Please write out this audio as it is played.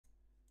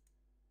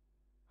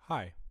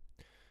Hi.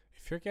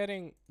 If you're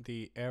getting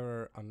the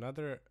error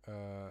another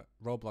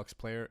Roblox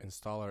player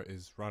installer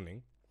is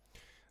running,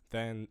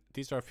 then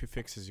these are a few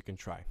fixes you can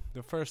try.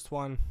 The first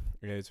one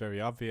is very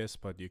obvious,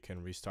 but you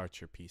can restart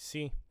your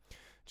PC.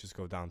 Just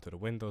go down to the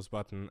Windows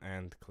button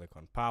and click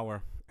on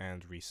power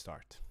and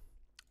restart.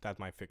 That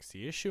might fix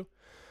the issue.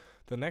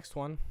 The next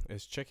one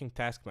is checking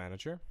Task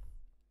Manager.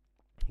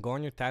 Go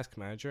on your Task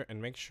Manager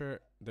and make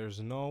sure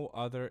there's no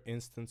other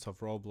instance of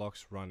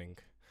Roblox running.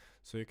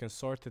 So you can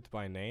sort it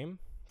by name,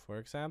 for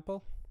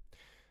example.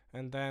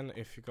 And then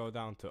if you go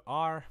down to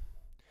R,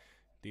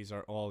 these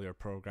are all your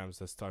programs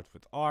that start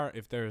with R.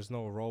 If there is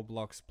no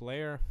Roblox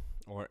player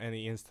or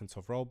any instance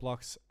of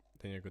Roblox,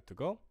 then you're good to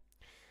go.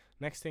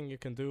 Next thing you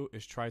can do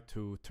is try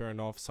to turn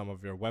off some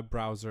of your web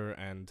browser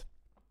and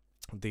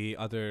the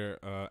other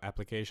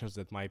applications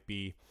that might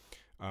be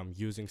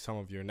using some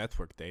of your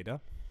network data.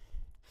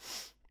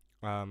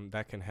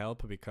 That can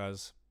help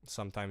because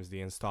sometimes the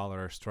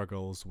installer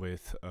struggles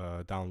with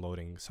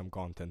downloading some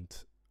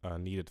content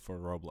needed for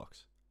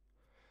Roblox.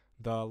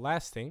 The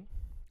last thing,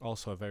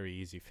 also a very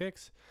easy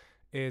fix,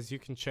 is you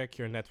can check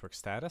your network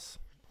status.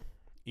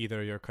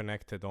 Either you're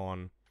connected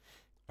on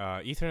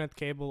Ethernet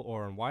cable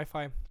or on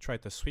Wi-Fi. Try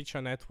to switch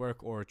a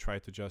network or try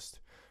to just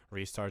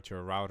restart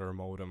your router,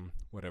 modem,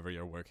 whatever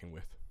you're working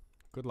with.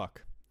 Good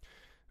luck.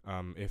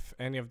 If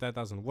any of that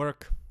doesn't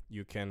work,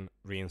 you can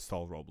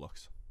reinstall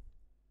Roblox.